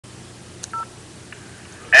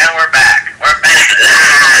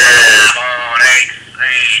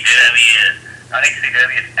HWA,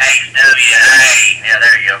 it's HWA. Yeah,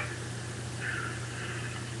 there you go.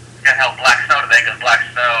 Got hell Black Snow today because Black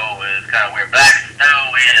Snow is kind of weird. Black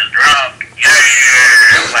Snow is drunk.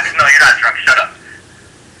 Yeah! Black Snow, you're not drunk. Shut up.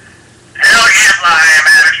 Hell yes, I am,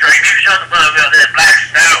 Alex Drake. You shut the fuck up. This Black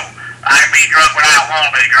Snow. I can be drunk when I want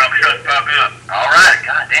to be drunk. Shut the fuck up. Alright,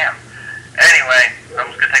 goddamn. Anyway, I'm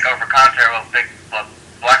just gonna take over for Conter. Well,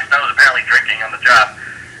 Black Snow is apparently drinking on the job.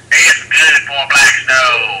 It's good for Black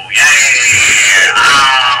Snow. Yeah!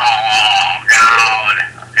 Oh, God.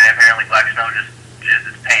 Okay, apparently Black Snow just jizzed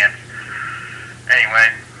his pants.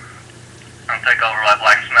 Anyway, I'm gonna take over while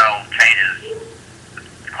Black Snow changes.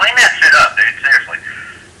 Clean that shit up, dude. Seriously.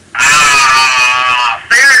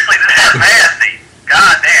 Seriously, that's nasty.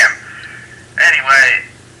 God damn. Anyway,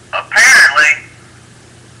 apparently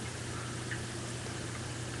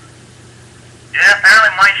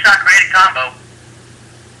one shot created combo.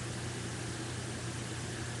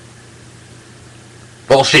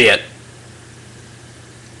 Bullshit.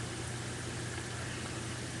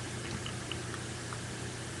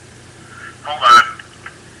 Hold on.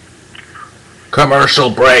 Commercial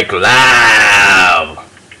break live.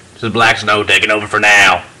 This is Black Snow taking over for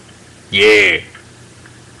now. Yeah.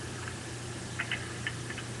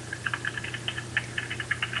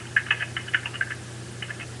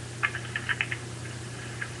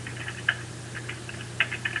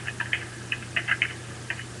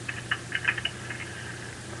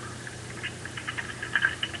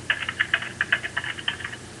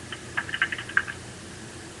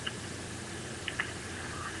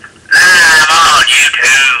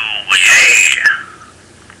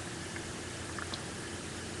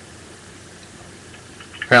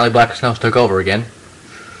 Apparently Black Snow took over again.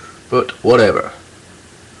 But whatever.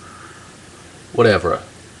 Whatever.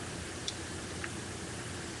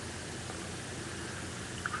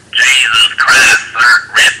 Jesus Christ,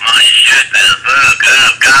 sir. Rip money, shut the fuck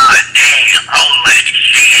up. God damn. Holy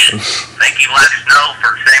shit. Thank you, Black Snow,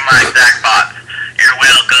 for saying my exact bots. You're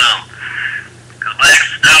welcome. Because Black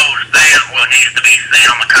Snow says what needs to be said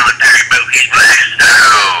on the commentary booth. He's Black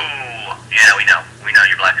Snow. Yeah, we know. We know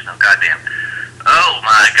you're Black Snow. Goddamn. Oh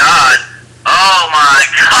my God. Oh my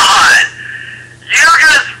God. You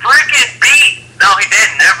just freaking beat. No, he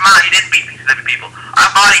didn't. Never mind. He didn't beat PCW people. I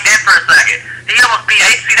thought he did for a second. He almost beat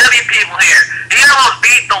HCW people here. He almost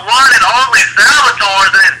beat the one and only Salvatore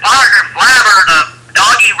and his partner Flabber, the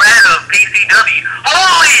doggy rat of PCW.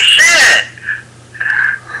 Holy shit.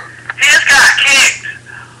 He just got kicked.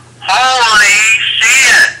 Holy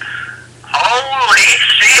shit. Holy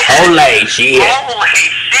shit. Holy shit. Holy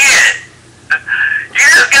shit. You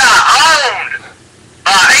just got owned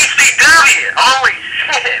by HCW. Holy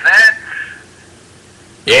shit, man.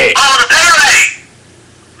 Yeah. Oh, the pay rate.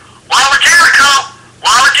 Walla Jericho.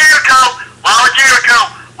 Walla Jericho. Walla Jericho.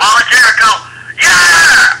 Walla Jericho.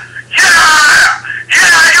 Yeah. Yeah. Yeah,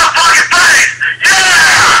 in your fucking face.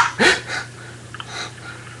 Yeah.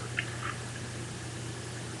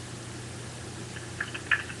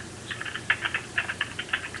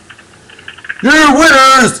 Your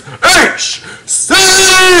winners, HCW!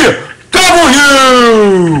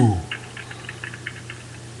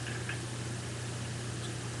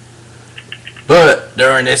 But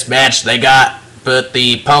during this match, but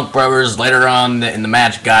the Punk Brothers later on in the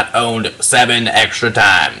match got owned 7 extra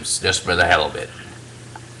times, just for the hell of it.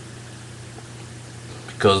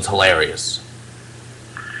 Because it's hilarious.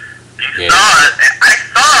 You saw it. I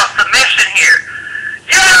saw a submission here.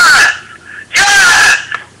 Yes! Yes!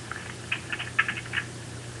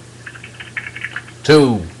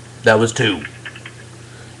 2. That was 2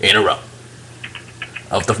 in a row.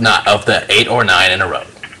 Of the 8 or 9 in a row.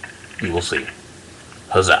 You will see.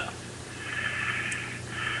 Huzzah.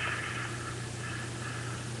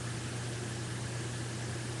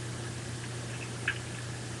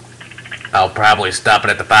 I'll probably stop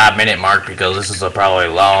it at the 5-minute mark because this is a probably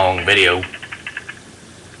long video.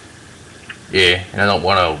 Yeah, and I don't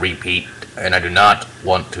want to repeat, and I do not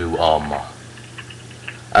want to, I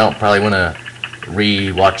don't probably want to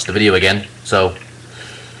re-watch the video again, so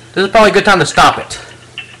this is probably a good time to stop it.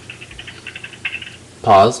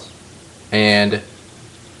 Pause. And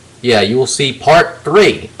yeah, you will see part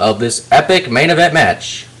 3 of this epic main event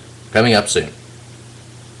match coming up soon.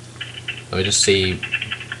 Let me just see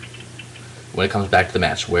when it comes back to the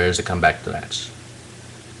match. Where does it come back to the match?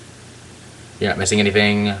 You're not missing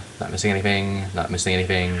anything. Not missing anything. Not missing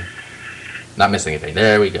anything. Not missing anything.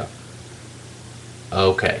 There we go.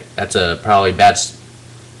 Okay, that's a probably bad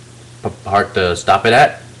part to stop it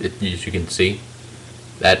at. As you can see,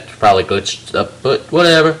 that probably glitched up, but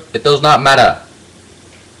whatever. It does not matter.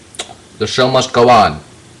 The show must go on,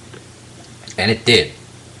 and it did.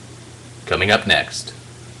 coming up next.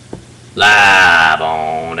 Live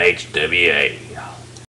on HWA.